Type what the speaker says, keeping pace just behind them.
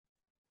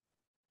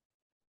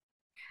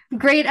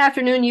Great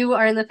afternoon. You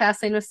are in the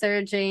Fast Lane with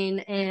Sarah Jane,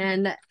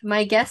 and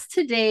my guest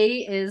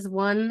today is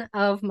one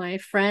of my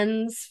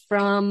friends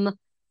from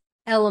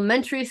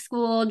elementary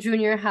school,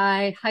 junior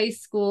high, high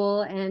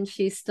school, and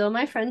she's still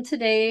my friend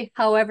today.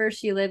 However,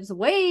 she lives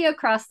way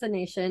across the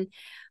nation,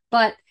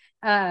 but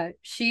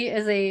she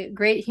is a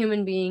great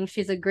human being.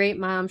 She's a great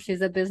mom.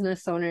 She's a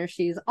business owner.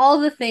 She's all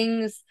the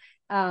things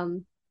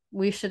um,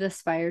 we should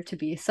aspire to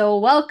be. So,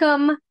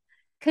 welcome,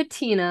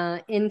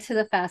 Katina, into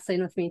the Fast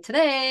Lane with me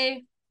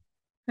today.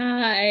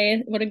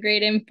 Hi, what a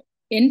great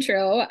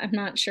intro. I'm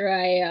not sure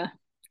I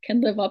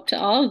can live up to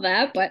all of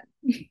that, but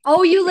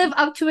Oh, you live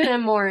up to it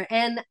and more.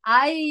 And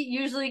I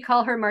usually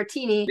call her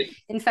Martini.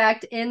 In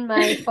fact, in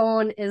my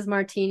phone is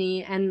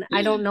Martini. And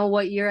I don't know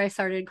what year I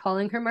started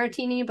calling her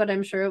Martini, but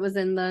I'm sure it was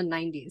in the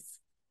 90s.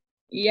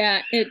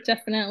 yeah, it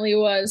definitely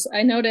was.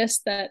 I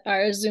noticed that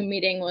our Zoom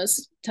meeting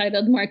was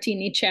titled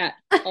Martini Chat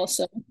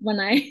also when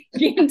I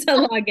came to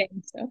log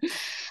in. So,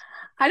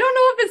 I don't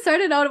know if it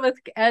started out with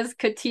as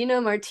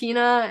Katina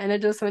Martina and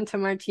it just went to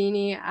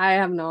Martini. I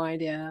have no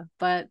idea,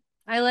 but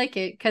I like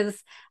it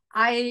because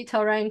I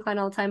tell Ryan Klein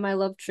all the time I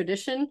love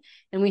tradition,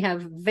 and we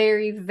have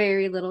very,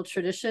 very little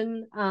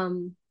tradition.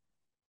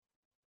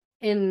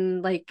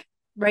 In like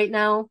right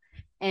now.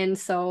 And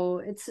so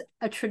it's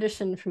a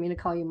tradition for me to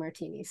call you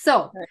Martini.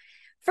 So,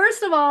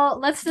 first of all,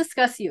 let's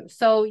discuss you.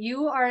 So,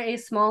 you are a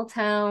small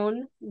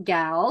town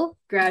gal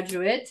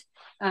graduate.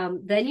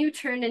 Then you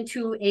turned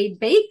into a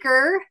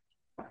baker,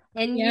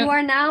 and yeah. you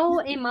are now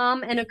a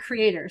mom and a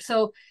creator.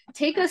 So,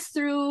 take us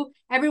through.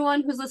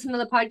 Everyone who's listened to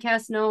the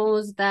podcast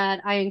knows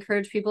that I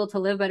encourage people to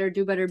live better,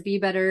 do better, be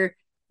better,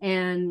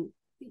 and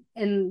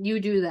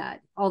you do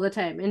that all the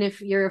time. And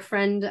if you're a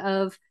friend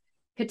of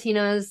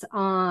Katina's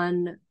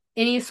on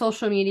any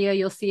social media,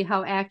 you'll see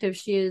how active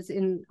she is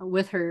in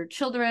with her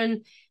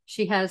children.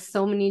 She has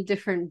so many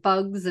different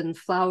bugs and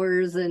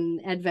flowers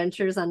and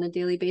adventures on a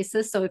daily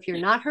basis. So if you're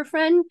not her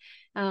friend,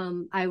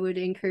 I would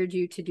encourage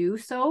you to do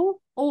so.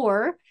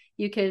 Or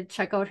you could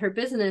check out her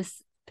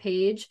business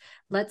page.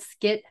 Let's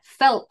get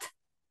felt.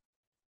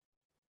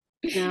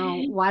 Now,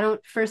 why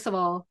don't, first of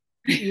all,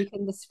 you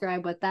can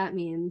describe what that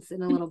means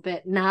in a little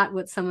bit, not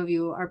what some of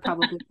you are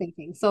probably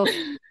thinking. So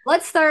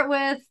let's start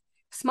with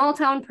small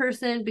town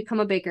person, become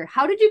a baker.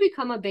 How did you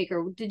become a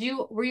baker?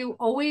 Were you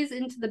always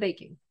into the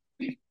baking?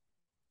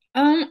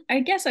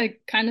 I guess I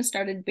kind of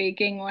started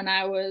baking when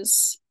I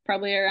was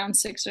probably around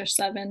 6 or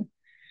 7.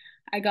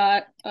 I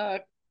got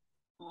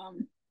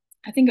um,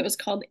 I think it was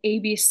called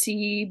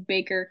ABC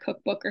Baker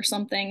Cookbook or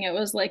something. It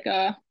was like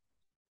a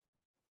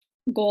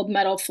gold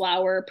medal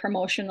flour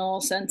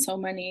promotional, sent so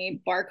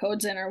many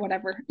barcodes in or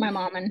whatever. My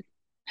mom and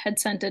had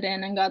sent it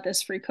in and got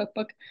this free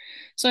cookbook.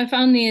 So I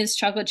found these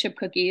chocolate chip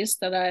cookies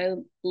that I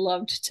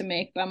loved to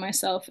make by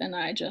myself, and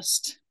I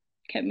just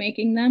kept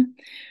making them.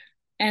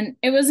 And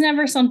it was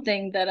never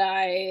something that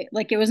I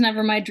like, it was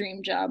never my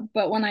dream job.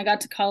 But when I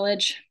got to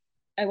college,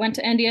 I went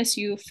to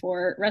NDSU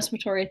for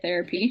respiratory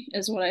therapy,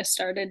 is what I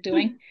started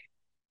doing.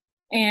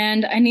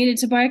 And I needed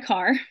to buy a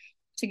car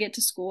to get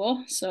to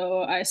school.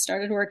 So I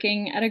started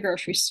working at a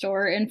grocery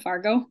store in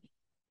Fargo,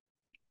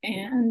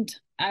 and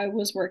I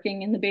was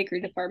working in the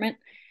bakery department.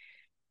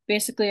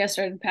 Basically, I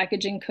started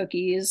packaging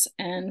cookies,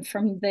 and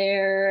from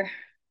there,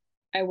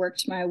 I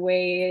worked my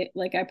way.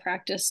 Like, I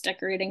practiced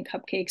decorating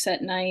cupcakes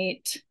at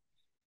night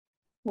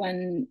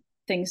when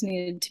things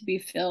needed to be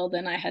filled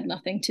and I had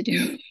nothing to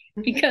do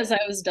because I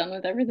was done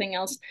with everything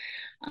else.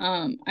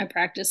 I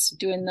practiced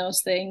doing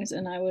those things,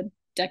 and I would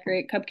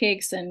decorate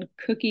cupcakes and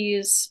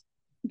cookies.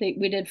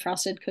 We did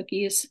frosted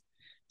cookies.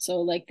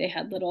 So like they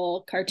had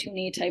little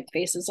cartoony type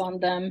faces on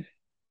them.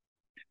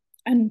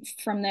 And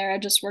from there I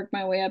just worked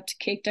my way up to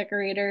cake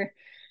decorator.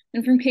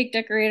 And from cake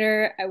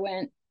decorator I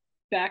went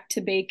back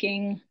to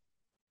baking,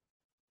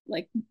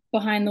 like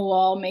behind the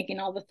wall, making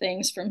all the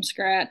things from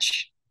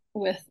scratch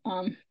with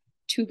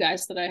two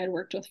guys that I had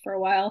worked with for a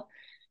while.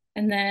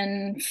 And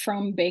then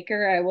from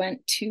baker, I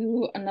went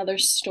to another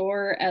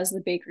store as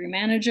the bakery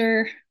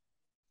manager.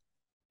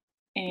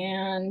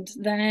 And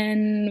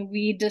then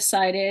we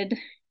decided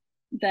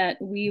that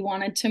we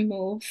wanted to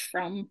move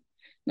from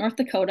North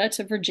Dakota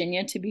to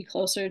Virginia to be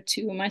closer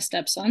to my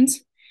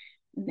stepsons.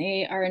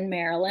 They are in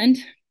Maryland.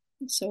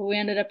 So we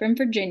ended up in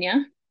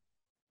Virginia.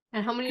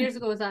 And how many years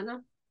ago was that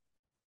now?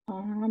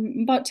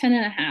 About 10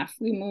 and a half.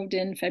 We moved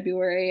in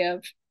February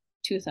of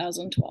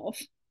 2012.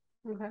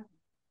 Okay.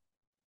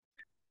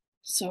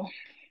 So,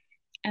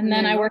 and And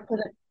then then I what? worked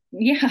at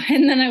yeah,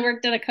 and then I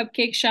worked at a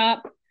cupcake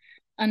shop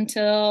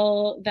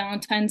until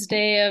Valentine's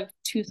Day of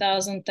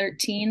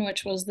 2013,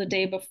 which was the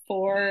day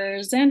before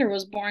Xander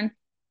was born.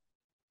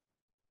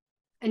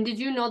 And did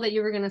you know that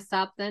you were going to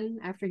stop then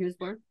after he was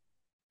born?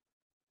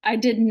 I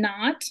did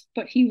not,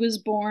 but he was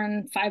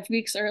born 5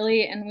 weeks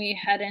early, and we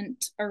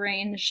hadn't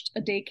arranged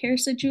a daycare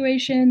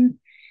situation.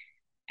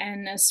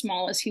 And as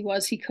small as he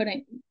was, he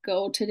couldn't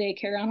go to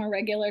daycare on a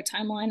regular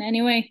timeline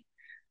anyway.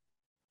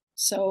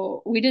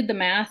 So we did the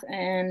math,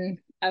 and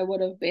I would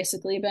have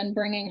basically been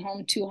bringing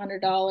home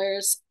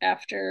 $200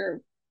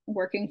 after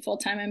working full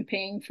time and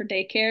paying for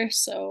daycare.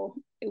 So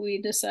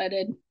we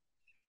decided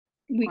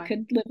we Why?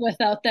 could live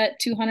without that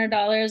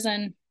 $200,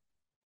 and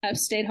I've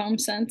stayed home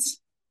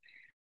since.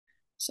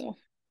 So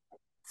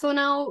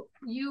So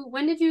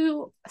when did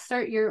you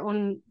start your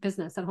own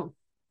business at home?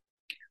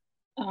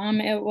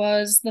 it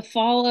was the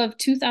fall of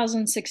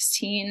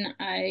 2016.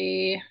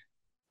 I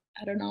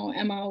don't know,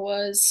 Emma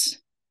was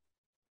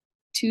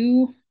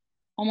 2,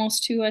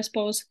 almost 2, I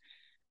suppose.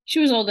 She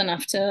was old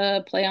enough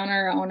to play on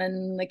her own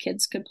and the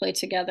kids could play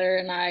together,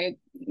 and I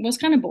was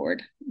kind of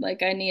bored.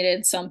 Like I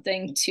needed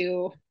something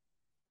to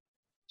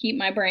keep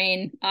my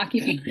brain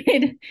occupied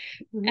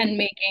Mm-hmm. and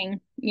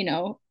making,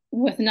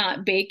 with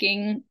not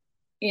baking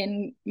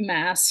in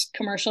mass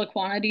commercial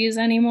quantities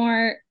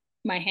anymore,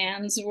 my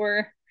hands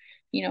were,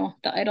 the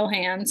idle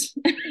hands.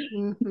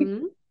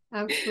 Mm-hmm.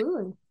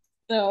 Absolutely.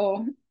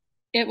 So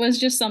it was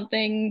just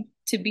something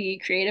to be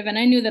creative. And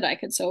I knew that I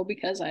could sew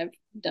because I've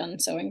done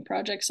sewing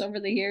projects over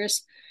the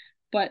years.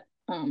 But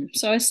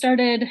so I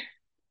started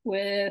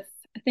with,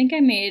 I think I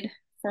made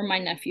for my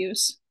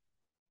nephews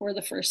for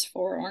the first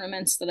 4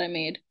 ornaments that I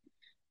made.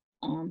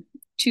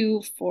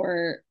 2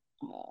 for,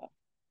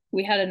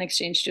 we had an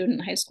exchange student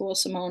in high school,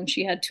 Simone.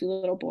 She had 2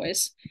 little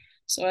boys.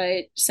 So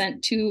I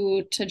sent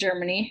 2 to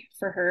Germany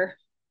for her,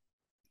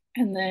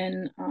 and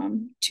then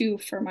 2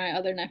 for my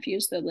other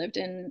nephews that lived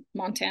in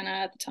Montana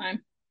at the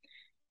time.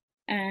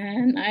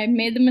 And I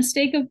made the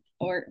mistake of,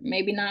 or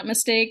maybe not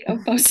mistake,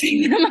 of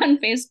posting them on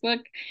Facebook,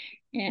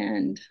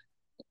 and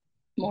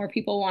more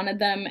people wanted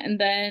them. And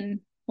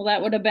then, well,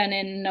 that would have been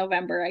in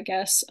November, I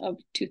guess, of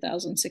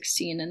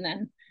 2016. And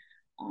then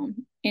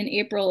in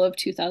April of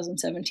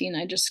 2017,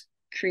 I just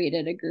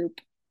created a group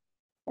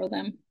for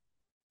them.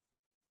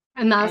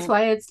 And that's And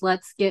why it's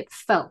Let's Get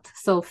Felt.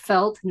 So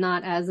felt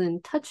not as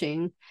in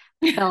touching,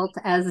 felt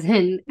as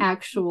in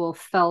actual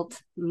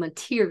felt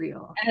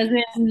material. as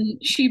in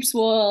sheep's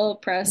wool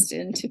pressed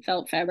into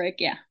felt fabric.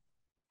 Yeah.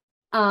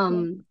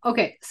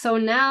 Okay, so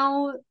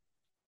now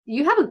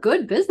you have a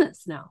good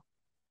business now.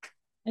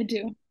 I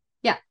do.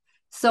 Yeah.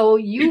 So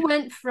you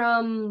went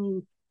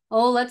from,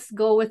 oh, let's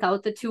go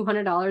without the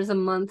 $200 a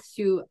month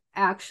to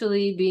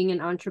actually being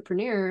an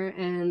entrepreneur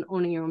and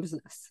owning your own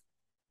business.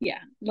 Yeah.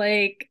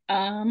 Like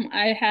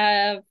I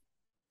have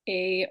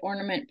a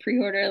ornament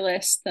pre-order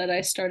list that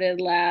I started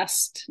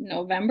last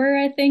November,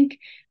 I think,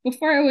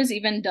 before I was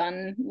even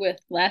done with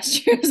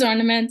last year's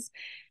ornaments.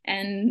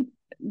 And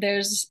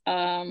there's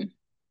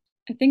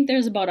I think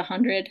there's about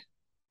 100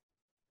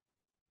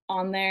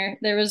 on there.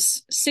 There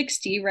was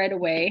 60 right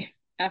away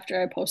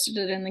after I posted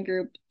it in the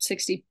group,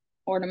 60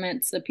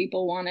 ornaments that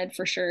people wanted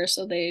for sure.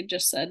 So they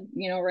just said,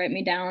 write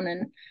me down,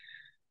 and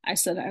I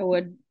said I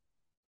would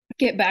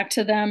get back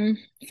to them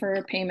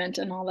for payment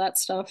and all that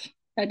stuff.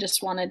 I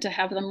just wanted to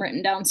have them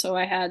written down so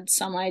I had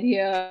some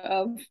idea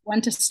of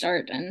when to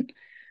start and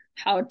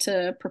how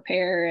to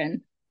prepare.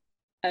 And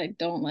I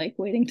don't like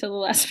waiting till the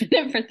last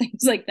minute for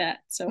things like that.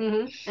 So,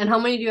 Mm-hmm. And how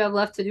many do you have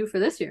left to do for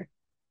this year?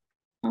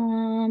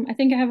 I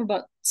think I have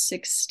about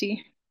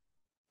 60.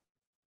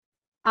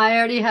 I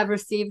already have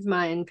received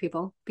mine,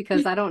 people,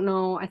 because I don't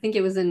know. I think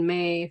it was in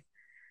May.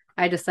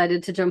 I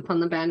decided to jump on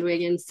the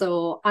bandwagon.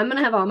 So I'm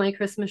gonna have all my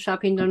Christmas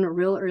shopping done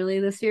real early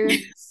this year.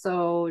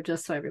 So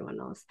just so everyone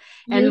knows.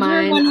 And Yours were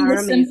mine one of are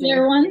the amazing.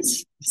 simpler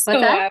ones. What's So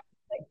that?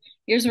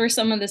 yours were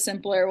some of the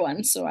simpler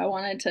ones. So I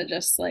wanted to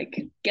just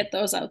like get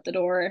those out the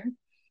door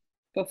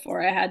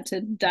before I had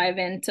to dive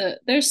into.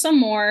 There's some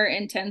more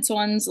intense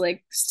ones,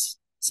 like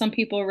some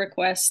people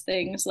request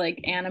things like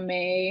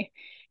anime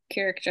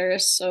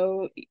characters,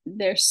 so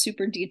they're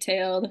super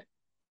detailed.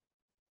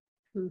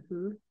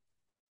 Mm-hmm.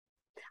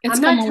 It's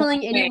I'm come not a long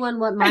telling way. anyone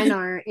what mine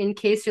are in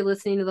case you're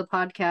listening to the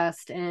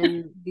podcast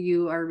and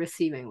you are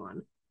receiving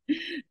one.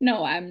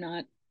 No, I'm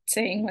not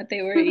saying what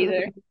they were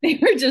either. They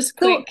were just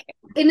So, quick.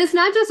 and it's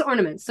not just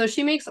ornaments. So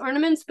she makes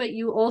ornaments, but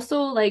you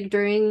also like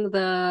during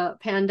the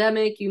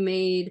pandemic, you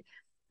made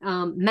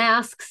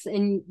masks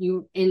and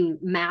you in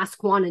mass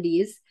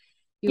quantities.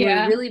 You were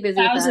Yeah, really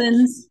busy with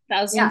that.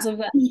 thousands Yeah, of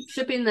them.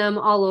 shipping them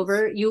all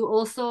over. You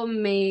also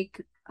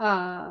make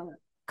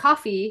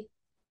coffee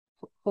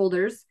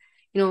holders.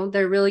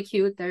 They're really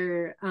cute.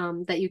 They're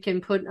that you can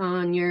put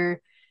on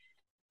your,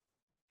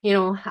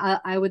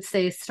 I would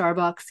say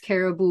Starbucks,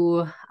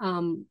 Caribou.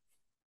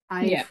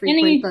 I Yeah,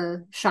 frequent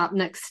the shop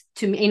next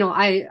to me.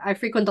 I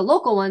frequent the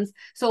local ones.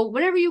 So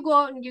whenever you go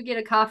out and you get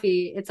a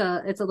coffee, it's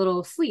a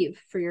little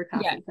sleeve for your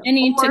yeah, coffee cup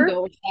any to or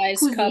go size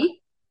cup. koozie,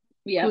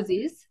 Yep,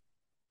 koozies.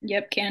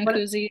 yep, can What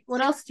koozies.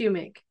 what else do you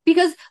make?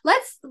 Because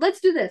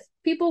let's do this.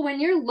 People, when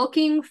you're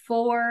looking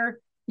for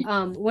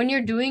when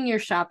you're doing your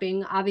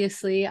shopping,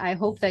 obviously I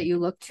hope that you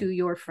look to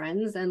your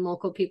friends and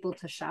local people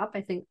to shop.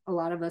 I think a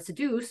lot of us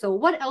do. So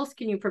what else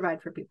can you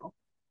provide for people?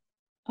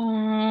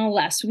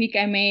 Last week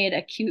I made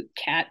a cute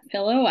cat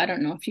pillow. I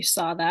don't know if you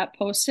saw that I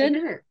posted.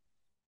 didn't.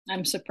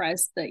 I'm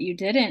surprised that you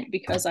didn't,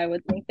 because I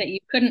would think that you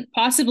couldn't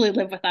possibly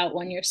live without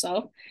one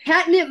yourself.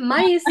 Catnip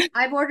mice.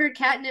 I've ordered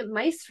catnip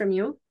mice from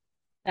you.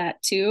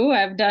 That too.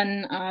 I've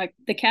done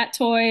the cat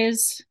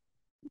toys.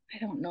 I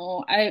don't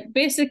know. I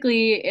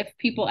basically, if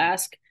people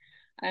ask,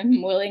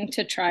 I'm willing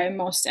to try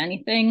most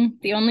anything.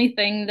 The only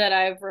thing that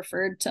I've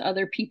referred to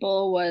other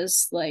people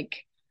was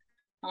like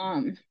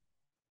um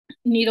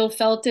needle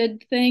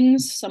felted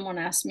things. Someone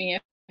asked me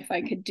if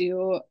I could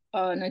do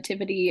a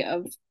nativity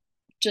of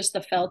just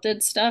the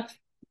felted stuff.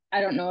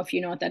 I don't know if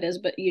you know what that is,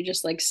 but you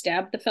just like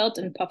stab the felt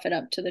and puff it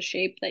up to the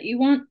shape that you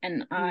want.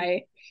 And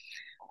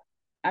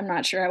I'm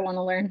not sure I want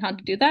to learn how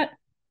to do that.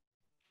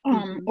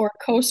 Mm-hmm. Or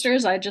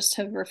coasters. I just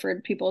have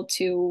referred people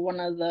to one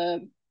of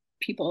the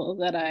people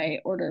that I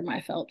order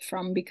my felt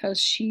from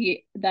because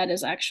that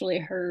is actually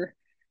her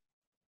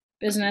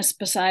business.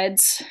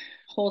 Besides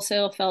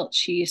wholesale felt,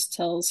 she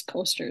sells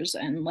coasters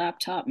and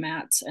laptop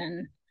mats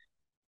and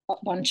a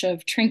bunch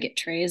of trinket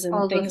trays and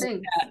All the things like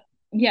things. that.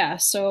 Yeah,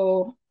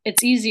 so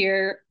it's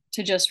easier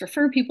to just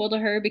refer people to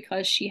her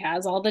because she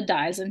has all the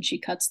dyes and she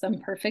cuts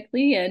them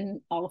perfectly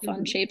in all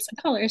fun Mm-hmm. shapes and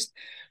colors.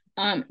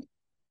 Um,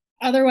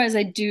 Otherwise,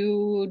 I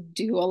do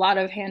a lot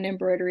of hand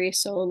embroidery.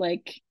 So,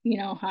 like, you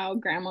know, how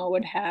grandma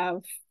would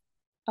have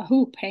a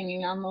hoop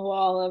hanging on the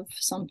wall of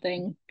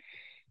something,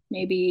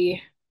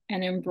 maybe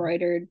an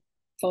embroidered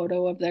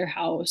photo of their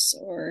house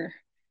or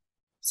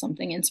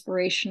something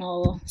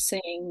inspirational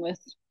saying with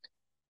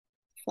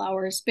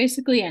flowers,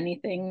 basically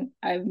anything.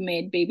 I've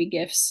made baby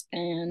gifts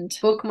and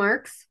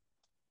Bookmarks.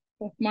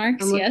 I'm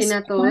bookmarks. looking Yes,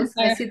 at bookmarks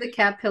those. I are, see the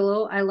cat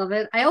pillow. I love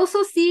it. I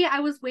also see, I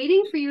was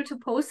waiting for you to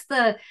post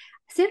the,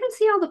 see, I don't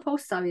see all the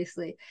posts,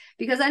 obviously,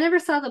 because I never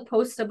saw the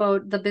post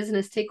about the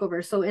business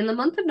takeover. So in the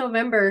month of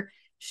November,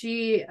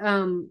 she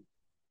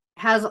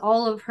has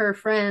all of her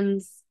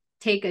friends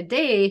take a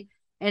day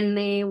and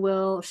they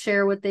will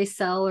share what they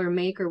sell or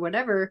make or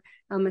whatever.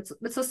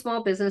 It's a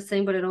small business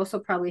thing, but it also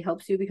probably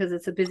helps you because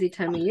it's a busy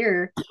time of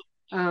year.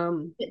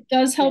 it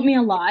does help me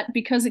a lot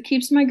because it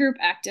keeps my group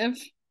active.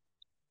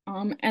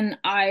 And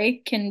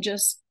I can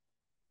just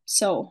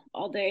sew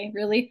all day,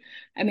 really.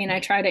 I mean, I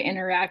try to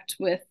interact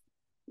with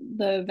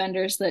the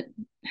vendors that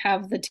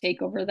have the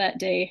takeover that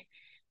day.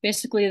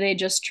 Basically, they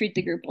just treat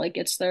the group like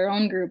it's their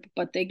own group,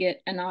 but they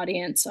get an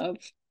audience of,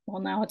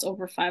 well, now it's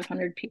over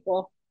 500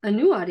 people. A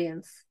new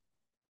audience,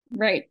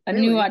 Right, a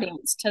new really.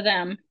 audience to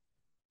them.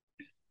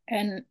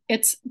 And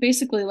it's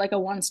basically like a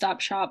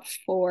one-stop shop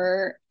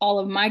for all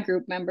of my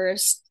group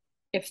members.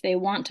 If they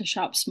want to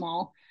shop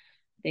small,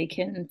 they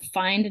can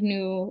find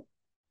new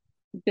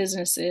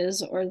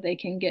businesses or they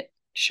can get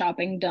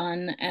shopping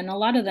done. And a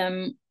lot of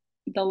them,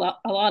 a lot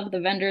of the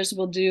vendors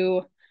will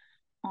do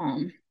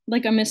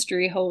like a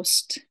mystery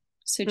host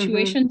Mm-hmm.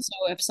 situation. So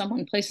if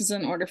someone places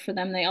an order for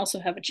them, they also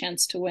have a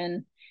chance to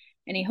win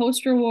any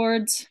host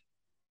rewards.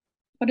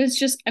 But it's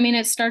just, I mean,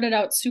 it started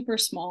out super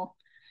small.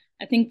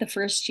 I think the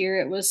first year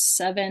it was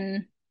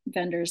 7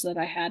 vendors that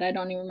I had. I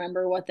don't even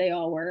remember what they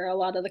all were. A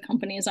lot of the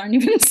companies aren't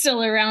even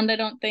still around, I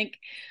don't think.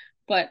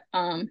 But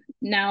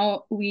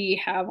now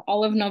we have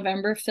all of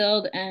November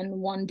filled and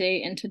one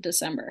day into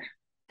December.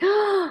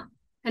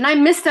 And I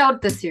missed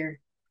out this year.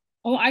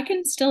 Oh, I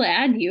can still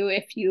add you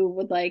if you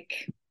would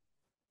like.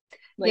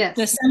 Like Yes,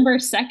 December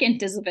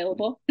 2nd is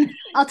available.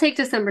 I'll take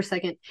December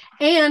 2nd.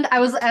 And I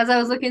was as I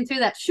was looking through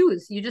that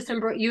shoes, you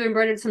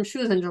embroidered some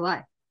shoes in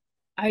July.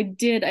 I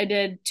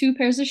did 2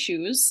 pairs of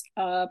shoes,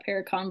 a pair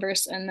of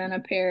Converse and then a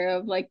pair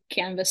of like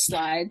canvas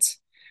slides.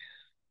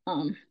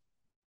 Um,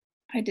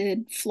 I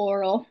did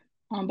floral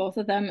on both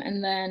of them,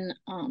 and then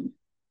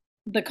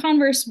the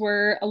Converse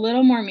were a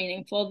little more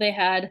meaningful. They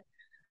had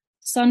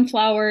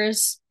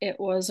sunflowers. It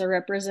was a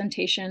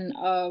representation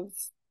of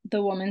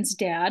the woman's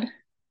dad.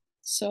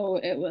 So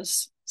it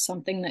was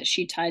something that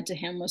she tied to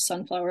him was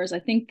sunflowers. I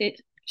think that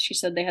she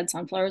said they had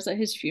sunflowers at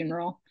his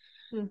funeral.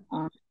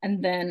 Hmm.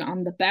 And then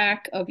on the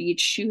back of each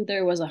shoe,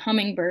 there was a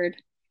hummingbird.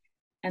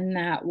 And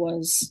that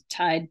was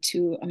tied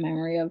to a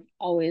memory of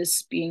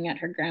always being at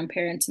her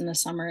grandparents in the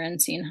summer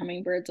and seeing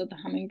hummingbirds at the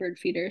hummingbird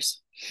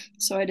feeders.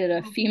 So I did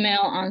a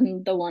female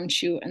on the one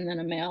shoe and then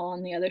a male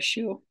on the other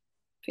shoe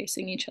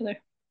facing each other.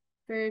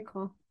 Very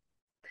cool.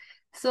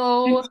 And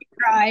So she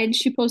cried.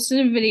 She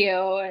posted a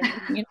video and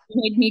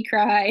made me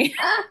cry.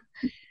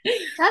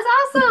 that's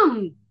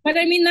awesome. But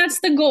I mean, that's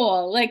the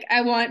goal. Like,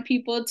 I want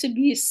people to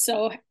be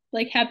so,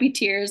 like, happy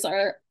tears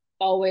are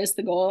always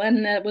the goal.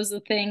 And that was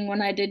the thing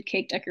when I did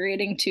cake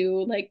decorating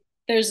too. Like,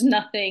 there's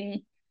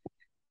nothing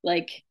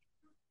like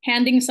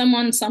handing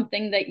someone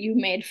something that you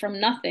made from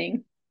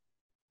nothing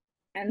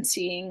and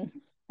seeing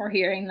or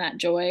hearing that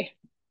joy.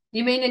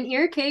 You made an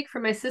ear cake for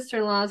my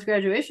sister-in-law's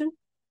graduation.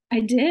 I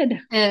did.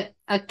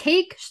 A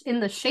cake in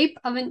the shape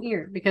of an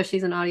ear because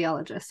she's an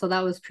audiologist. So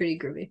that was pretty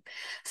groovy.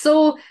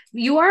 So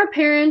you are a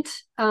parent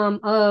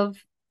of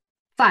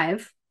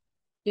 5.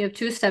 You have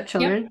 2 Yep.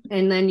 stepchildren,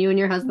 and then you and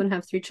your husband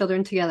have 3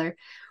 children together.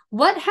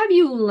 What have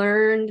you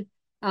learned?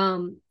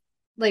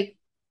 Like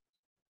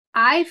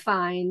I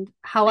find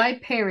how I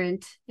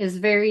parent is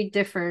very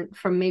different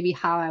from maybe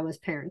how I was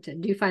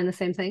parented. Do you find the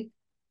same thing?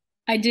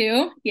 I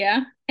do.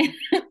 Yeah. Do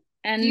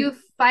you And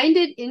find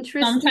it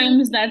interesting?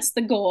 sometimes that's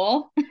the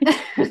goal.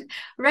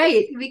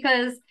 Right,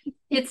 because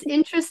it's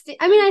interesting.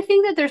 I mean, I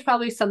think that there's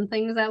probably some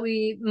things that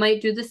we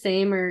might do the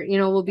same or,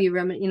 will be,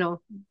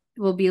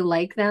 will be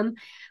like them.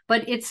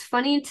 But it's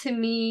funny to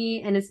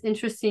me and it's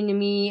interesting to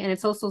me and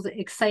it's also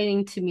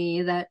exciting to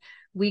me that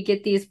we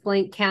get these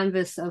blank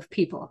canvas of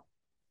people,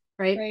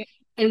 right? Right.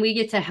 And we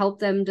get to help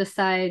them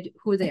decide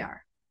who they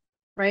are,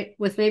 right?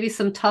 With maybe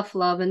some tough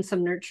love and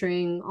some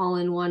nurturing all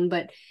in one.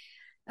 But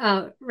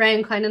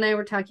Ryan Klein and I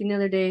were talking the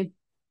other day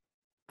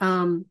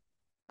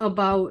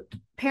about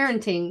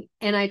parenting,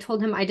 and I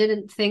told him I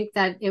didn't think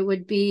that it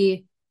would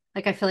be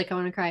like, I feel like I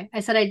want to cry. I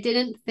said I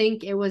didn't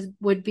think it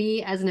would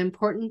be as an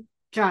important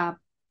job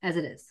as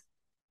it is.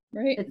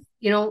 Right.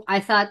 I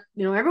thought,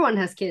 everyone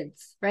has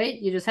kids, right?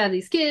 You just have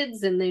these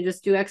kids and they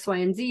just do X, Y,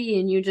 and Z,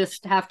 and you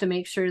just have to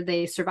make sure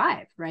they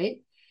survive, right?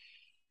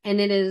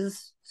 And it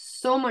is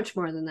so much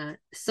more than that.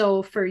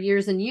 So for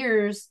years and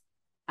years,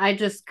 I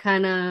just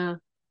kind of,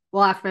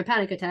 well, after my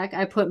panic attack,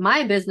 I put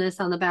my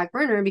business on the back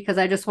burner because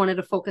I just wanted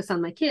to focus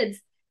on my kids.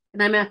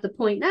 And I'm at the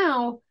point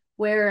now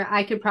where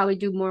I could probably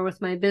do more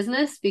with my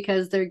business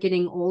because they're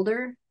getting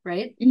older,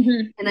 right?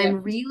 Mm-hmm. And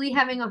I'm really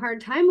having a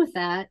hard time with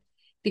that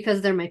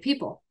because they're my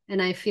people.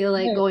 And I feel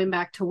like going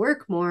back to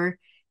work more,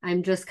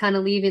 I'm just kind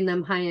of leaving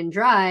them high and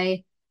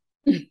dry.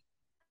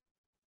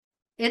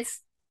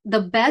 It's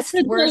the best,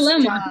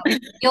 worst job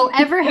you'll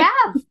ever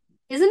have,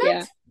 isn't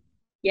it?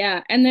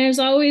 Yeah. And there's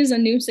always a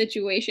new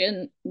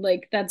situation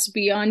like that's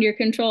beyond your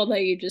control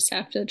that you just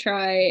have to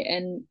try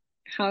and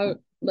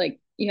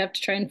you have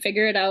to try and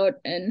figure it out.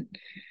 And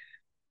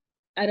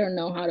I don't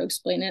know how to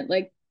explain it.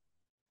 Like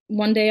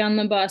one day on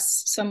the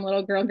bus, some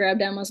little girl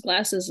grabbed Emma's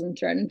glasses and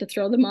threatened to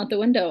throw them out the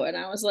window. And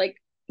I was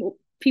like, well,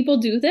 people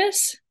do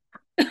this?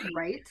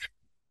 Right.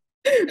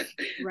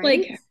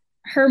 Like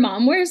her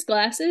mom wears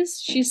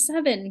glasses. She's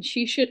 7.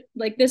 She should,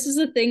 this is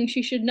a thing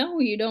she should know.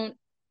 You don't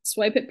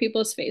swipe at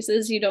people's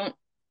faces. You don't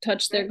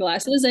touch their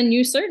glasses. And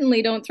you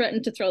certainly don't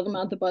threaten to throw them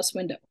out the bus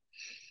window.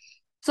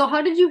 So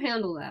how did you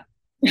handle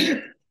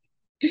that?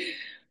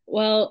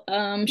 Well,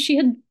 she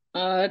had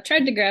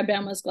tried to grab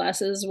Emma's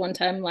glasses one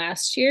time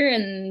last year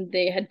and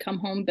they had come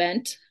home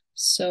bent.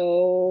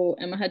 So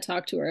Emma had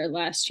talked to her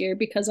last year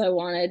because I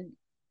wanted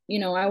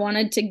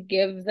to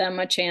give them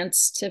a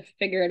chance to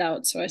figure it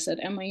out. So I said,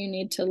 Emma, you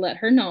need to let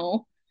her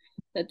know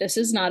that this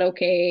is not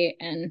okay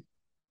and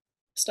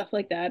stuff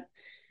like that.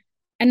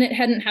 And it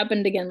hadn't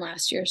happened again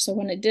last year. So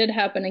when it did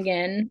happen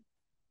again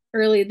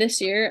early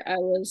this year, I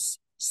was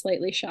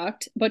slightly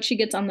shocked, but she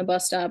gets on the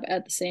bus stop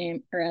at the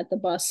same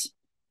bus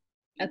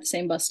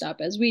stop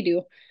as we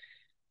do.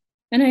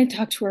 And I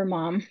talk to her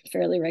mom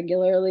fairly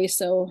regularly.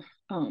 So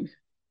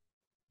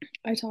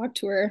I talked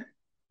to her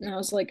and I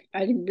was like,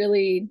 I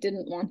really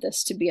didn't want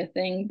this to be a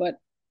thing, but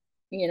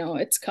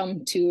it's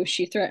come to,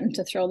 she threatened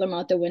to throw them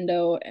out the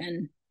window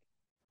and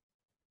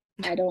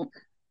I don't,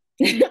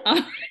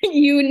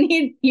 you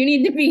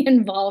need to be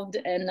involved.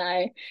 And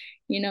I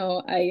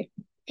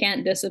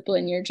can't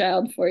discipline your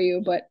child for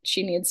you, but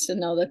she needs to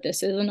know that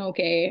this isn't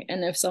okay.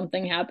 And if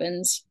something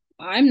happens,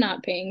 I'm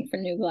not paying for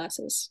new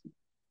glasses,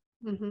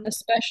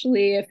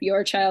 especially if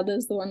your child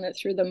is the one that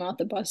threw them out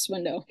the bus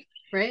window.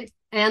 Right.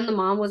 And the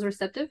mom was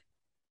receptive?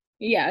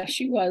 Yeah,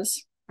 she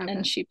was. Okay.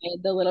 And she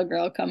made the little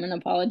girl come and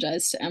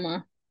apologize to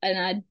Emma. And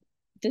I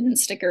didn't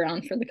stick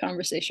around for the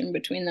conversation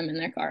between them in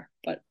their car,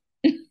 but.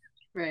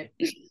 Right.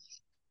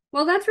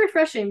 Well, that's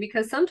refreshing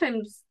because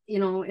sometimes,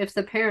 if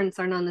the parents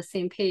aren't on the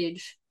same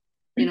page,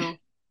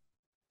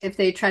 if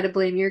they try to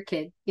blame your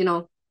kid,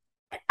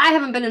 I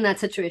haven't been in that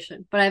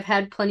situation, but I've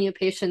had plenty of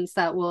patients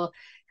that will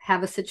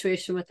have a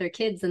situation with their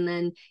kids and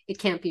then it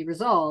can't be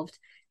resolved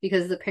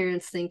because the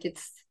parents think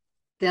it's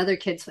the other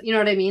kids. You know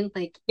what I mean?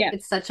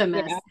 It's such a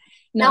mess. Yeah.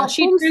 No,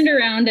 she turned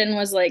around and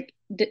was like,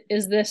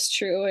 is this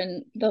true?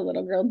 And the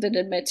little girl did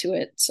admit to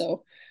it.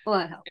 So, well,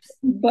 that helps.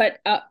 But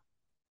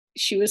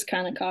she was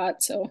kind of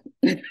caught. So,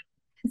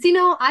 see,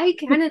 I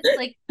kind of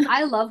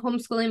I love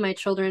homeschooling my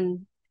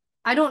children.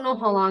 I don't know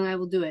how long I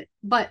will do it,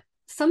 but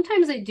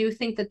sometimes I do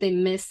think that they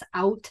miss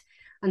out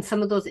on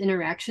some of those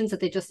interactions that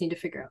they just need to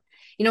figure out.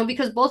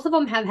 Because both of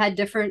them have had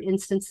different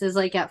instances,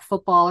 like at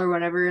football or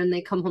whatever, and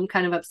they come home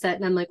kind of upset.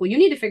 And I'm like, well, you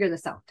need to figure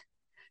this out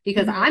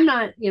because I'm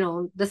not,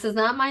 this is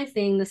not my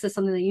thing. This is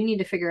something that you need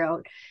to figure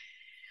out.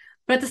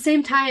 But at the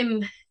same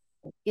time,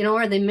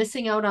 are they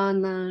missing out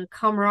on the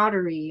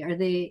camaraderie? Are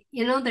they,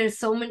 there's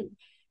so many,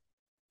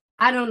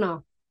 I don't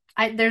know.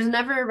 There's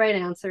never a right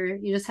answer.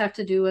 You just have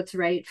to do what's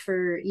right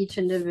for each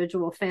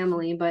individual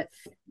family. But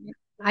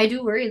I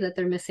do worry that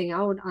they're missing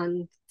out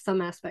on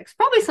some aspects.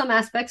 Probably some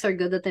aspects are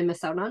good that they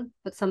miss out on,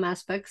 but some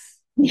aspects,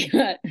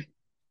 Yeah.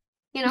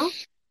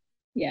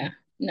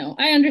 No,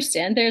 I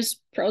understand. There's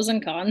pros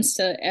and cons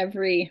to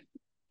every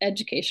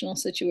educational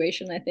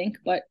situation, I think.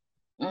 But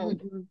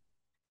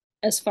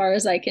as far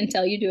as I can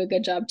tell, you do a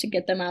good job to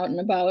get them out and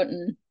about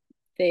and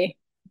they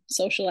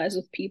socialize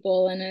with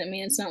people. And I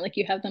mean, it's not like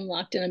you have them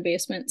locked in a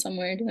basement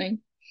somewhere doing.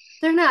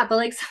 They're not,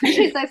 but some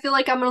days I feel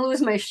like I'm going to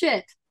lose my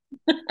shit.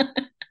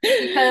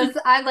 Because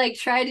I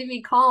try to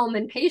be calm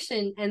and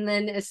patient. And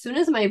then as soon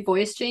as my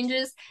voice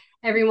changes,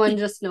 everyone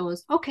just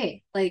knows,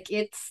 okay,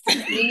 you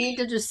need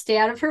to just stay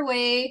out of her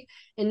way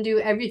and do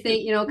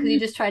everything, because you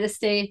just try to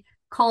stay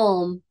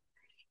calm.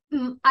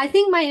 I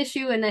think my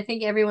issue, and I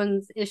think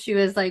everyone's issue,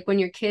 is like when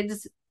your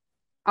kids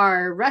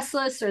are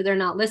restless or they're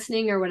not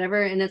listening or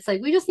whatever, and it's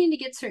like we just need to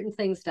get certain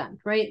things done,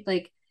 right?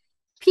 Like,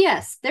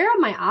 P.S. They're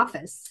in my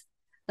office.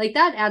 Like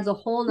that adds a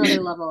whole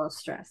nother level of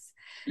stress.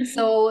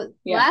 So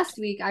Yeah. last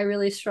week I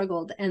really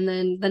struggled. And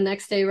then the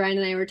next day Ryan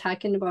and I were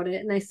talking about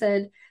it. And I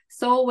said,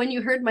 so when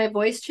you heard my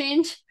voice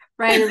change,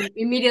 Ryan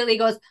immediately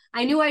goes,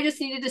 I knew I just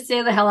needed to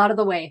stay the hell out of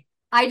the way.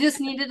 I just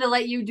needed to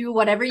let you do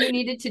whatever you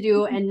needed to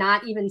do and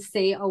not even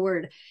say a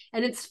word.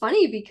 And it's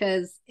funny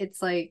because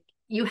it's like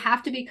you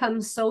have to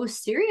become so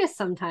serious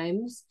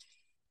sometimes.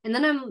 And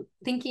then I'm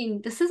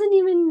thinking, this isn't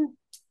even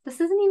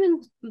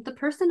the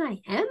person I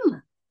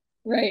am.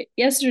 Right.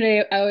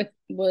 Yesterday,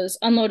 was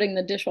unloading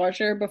the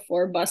dishwasher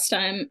before bus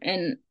time,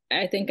 and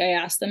I think I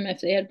asked them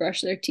if they had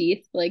brushed their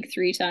teeth like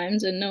 3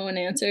 times, and no one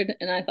answered.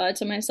 And I thought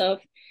to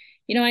myself,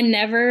 I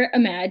never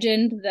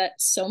imagined that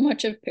so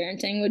much of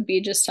parenting would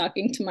be just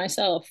talking to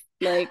myself.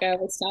 Like I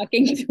was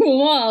talking to a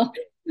wall.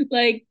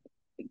 Like,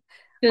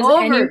 does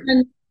Over anyone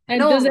and and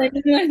does over.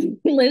 anyone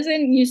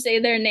listen? You say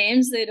their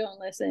names, they don't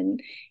listen.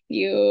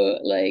 You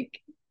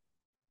like,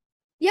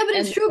 Yeah, but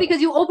it's and true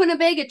because you open a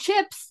bag of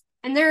chips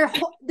and they're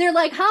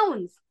like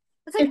hounds.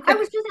 It's like I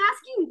was just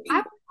asking.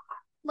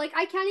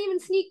 I can't even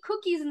sneak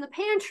cookies in the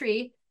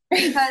pantry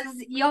because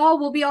y'all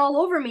will be all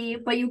over me,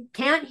 but you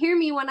can't hear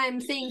me when I'm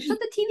saying shut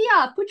the TV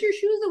off, put your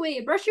shoes away,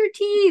 brush your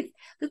teeth,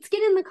 let's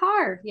get in the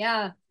car.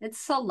 Yeah, it's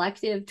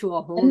selective to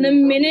a whole and the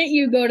new level. minute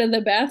you go to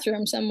the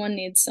bathroom, someone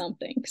needs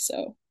something.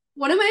 So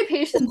One of my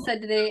patients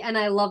said today, and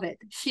I love it.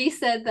 She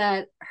said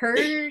that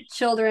her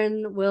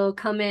children will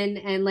come in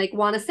and like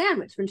want a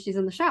sandwich when she's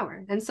in the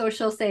shower. And so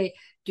she'll say,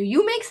 do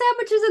you make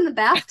sandwiches in the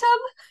bathtub?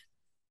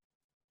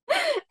 And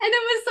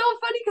it was so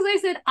funny because I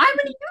said, I'm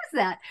going to use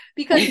that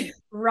because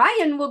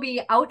Ryan will be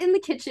out in the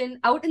kitchen,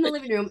 out in the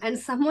living room, and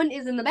someone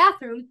is in the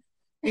bathroom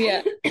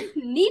yeah.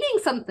 needing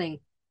something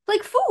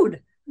like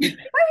food. Why are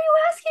you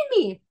asking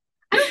me?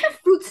 I don't have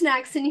fruit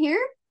snacks in here.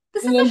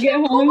 This is a We'll get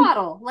shampoo home.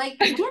 bottle. Like,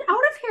 get out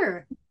of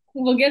here.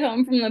 We'll get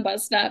home from the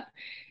bus stop,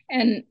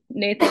 and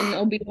Nathan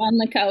will be on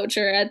the couch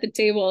or at the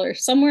table or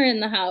somewhere in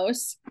the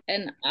house,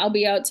 and I'll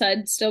be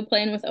outside still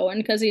playing with Owen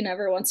because he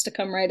never wants to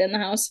come right in the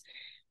house.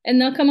 And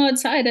they'll come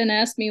outside and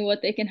ask me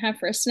what they can have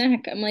for a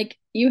snack. I'm like,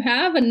 you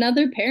have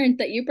another parent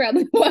that you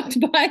probably walked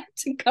by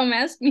to come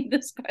ask me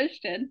this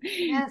question.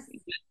 Yes.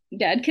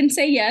 Dad can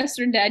say yes,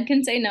 or dad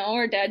can say no,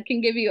 or dad can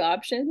give you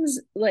options.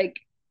 Like,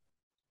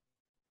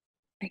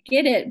 I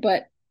get it,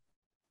 but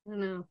I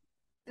know.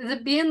 Is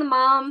it being the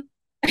mom,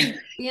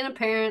 being a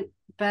parent,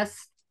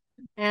 best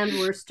and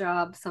worst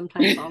job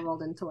sometimes all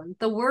rolled into one?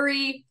 The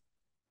worry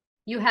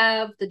you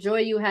have, the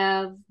joy you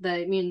have,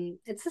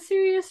 it's a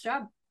serious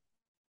job.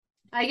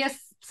 I guess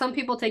some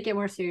people take it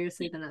more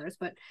seriously than others,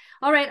 but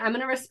all right, I'm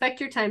going to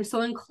respect your time.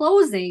 So, in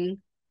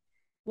closing,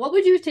 what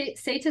would you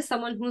say to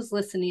someone who's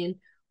listening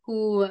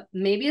who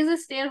maybe is a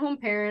stay at home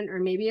parent or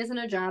maybe is in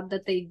a job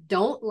that they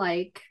don't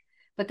like,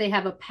 but they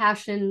have a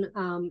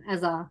passion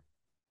as a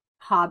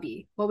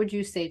hobby? What would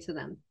you say to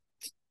them?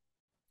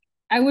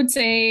 I would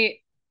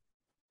say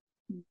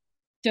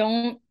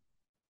don't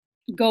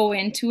go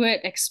into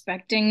it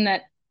expecting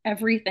that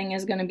everything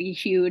is going to be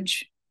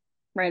huge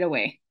right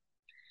away.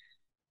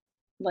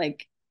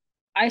 Like,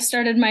 I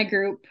started my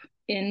group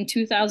in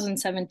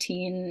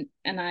 2017,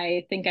 and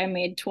I think I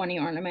made 20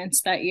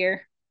 ornaments that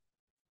year.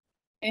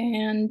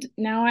 And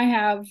now I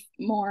have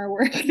more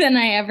work than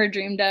I ever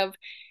dreamed of.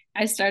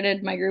 I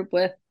started my group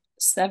with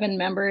 7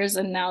 members,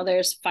 and now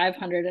there's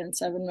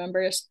 507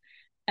 members.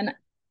 And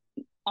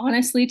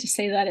honestly, to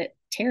say that it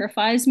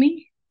terrifies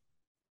me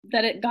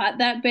that it got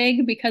that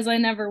big, because I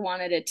never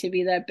wanted it to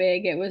be that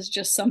big. It was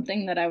just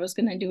something that I was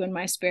going to do in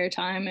my spare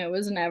time. It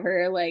was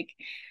never like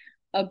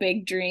a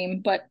big dream,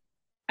 but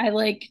I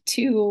like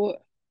to,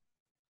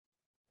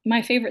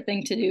 my favorite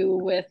thing to do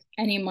with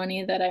any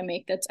money that I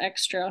make that's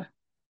extra.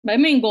 My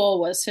main goal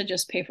was to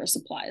just pay for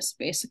supplies,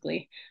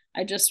 basically.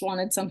 I just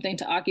wanted something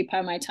to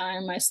occupy my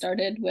time. I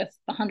started with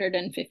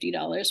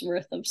 $150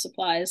 worth of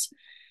supplies.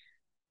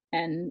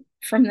 And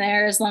from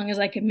there, as long as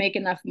I could make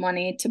enough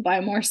money to buy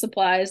more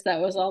supplies,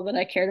 that was all that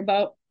I cared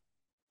about.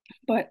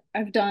 But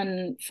I've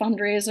done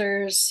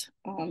fundraisers.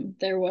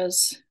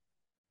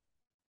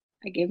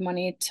 I gave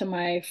money to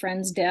my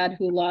friend's dad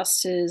who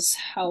lost his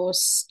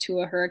house to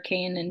a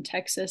hurricane in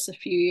Texas a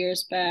few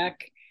years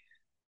back.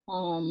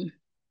 Um,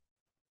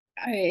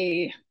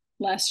 I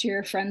Last year,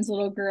 a friend's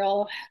little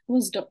girl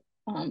was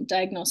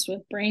diagnosed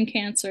with brain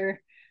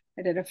cancer.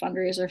 I did a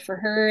fundraiser for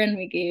her, and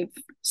we gave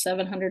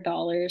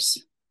 $700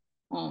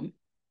 um,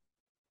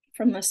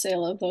 from the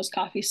sale of those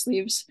coffee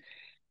sleeves.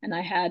 And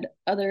I had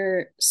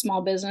other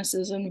small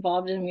businesses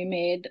involved, and we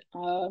made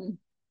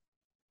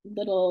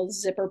little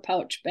zipper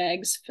pouch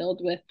bags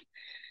filled with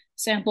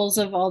samples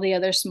of all the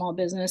other small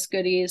business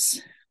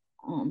goodies.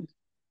 Um,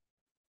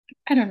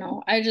 I don't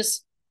know. I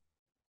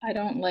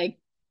don't like,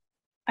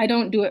 I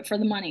don't do it for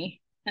the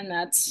money. And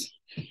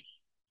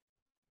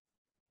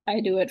I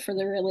do it for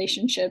the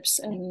relationships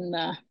and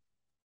the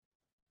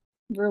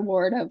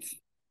reward of,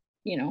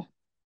 you know,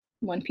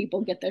 when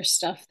people get their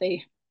stuff,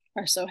 they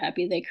are so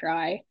happy they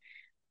cry.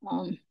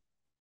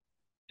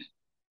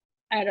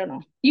 I don't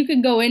know. You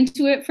could go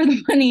into it for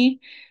the money,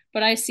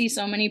 but I see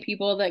so many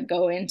people that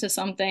go into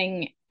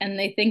something and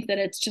they think that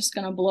it's just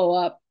going to blow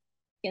up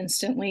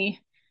instantly.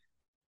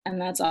 And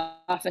that's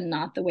often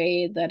not the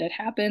way that it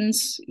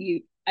happens.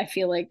 I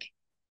feel like,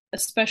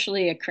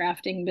 especially a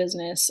crafting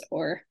business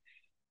or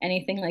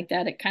anything like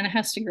that, it kind of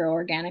has to grow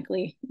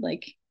organically.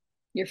 Like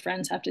your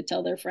friends have to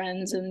tell their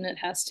friends, and it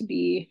has to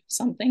be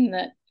something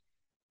that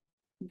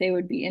they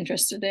would be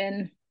interested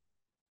in,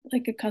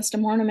 like a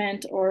custom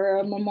ornament or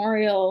a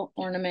memorial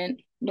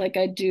ornament. Like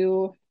I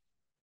do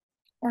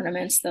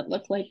ornaments that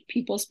look like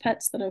people's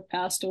pets that have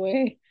passed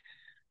away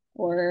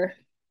or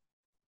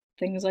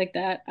things like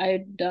that.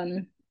 I've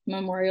done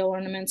memorial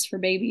ornaments for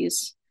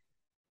babies,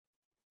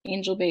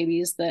 angel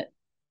babies that,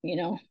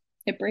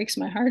 it breaks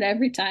my heart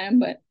every time,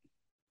 but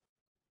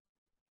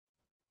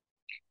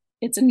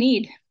it's a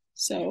need.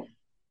 So,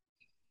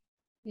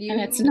 and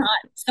it's not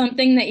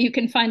something that you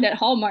can find at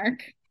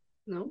Hallmark,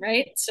 no,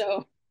 right?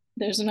 So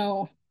there's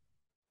no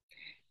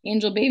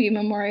angel baby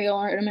memorial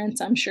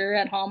ornaments, I'm sure,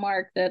 at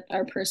Hallmark that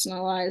are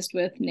personalized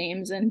with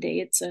names and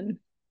dates and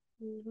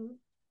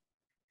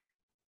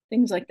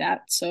things like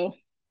that. So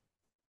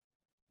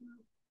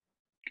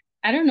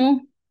I don't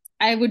know.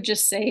 I would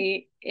just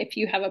say if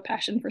you have a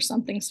passion for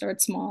something,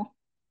 start small.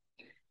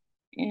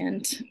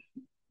 And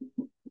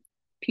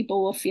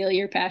people will feel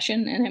your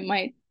passion, and it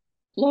might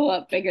blow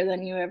up bigger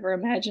than you ever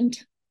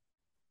imagined.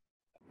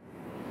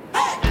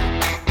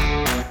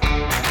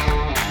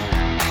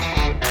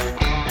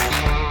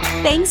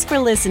 Thanks for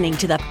listening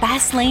to the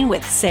Fast Lane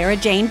with Sarah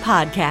Jane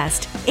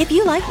podcast. If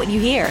you like what you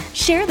hear,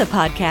 share the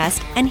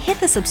podcast and hit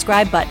the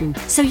subscribe button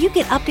so you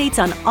get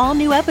updates on all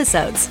new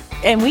episodes.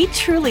 And we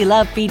truly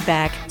love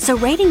feedback, so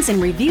ratings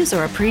and reviews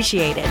are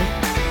appreciated.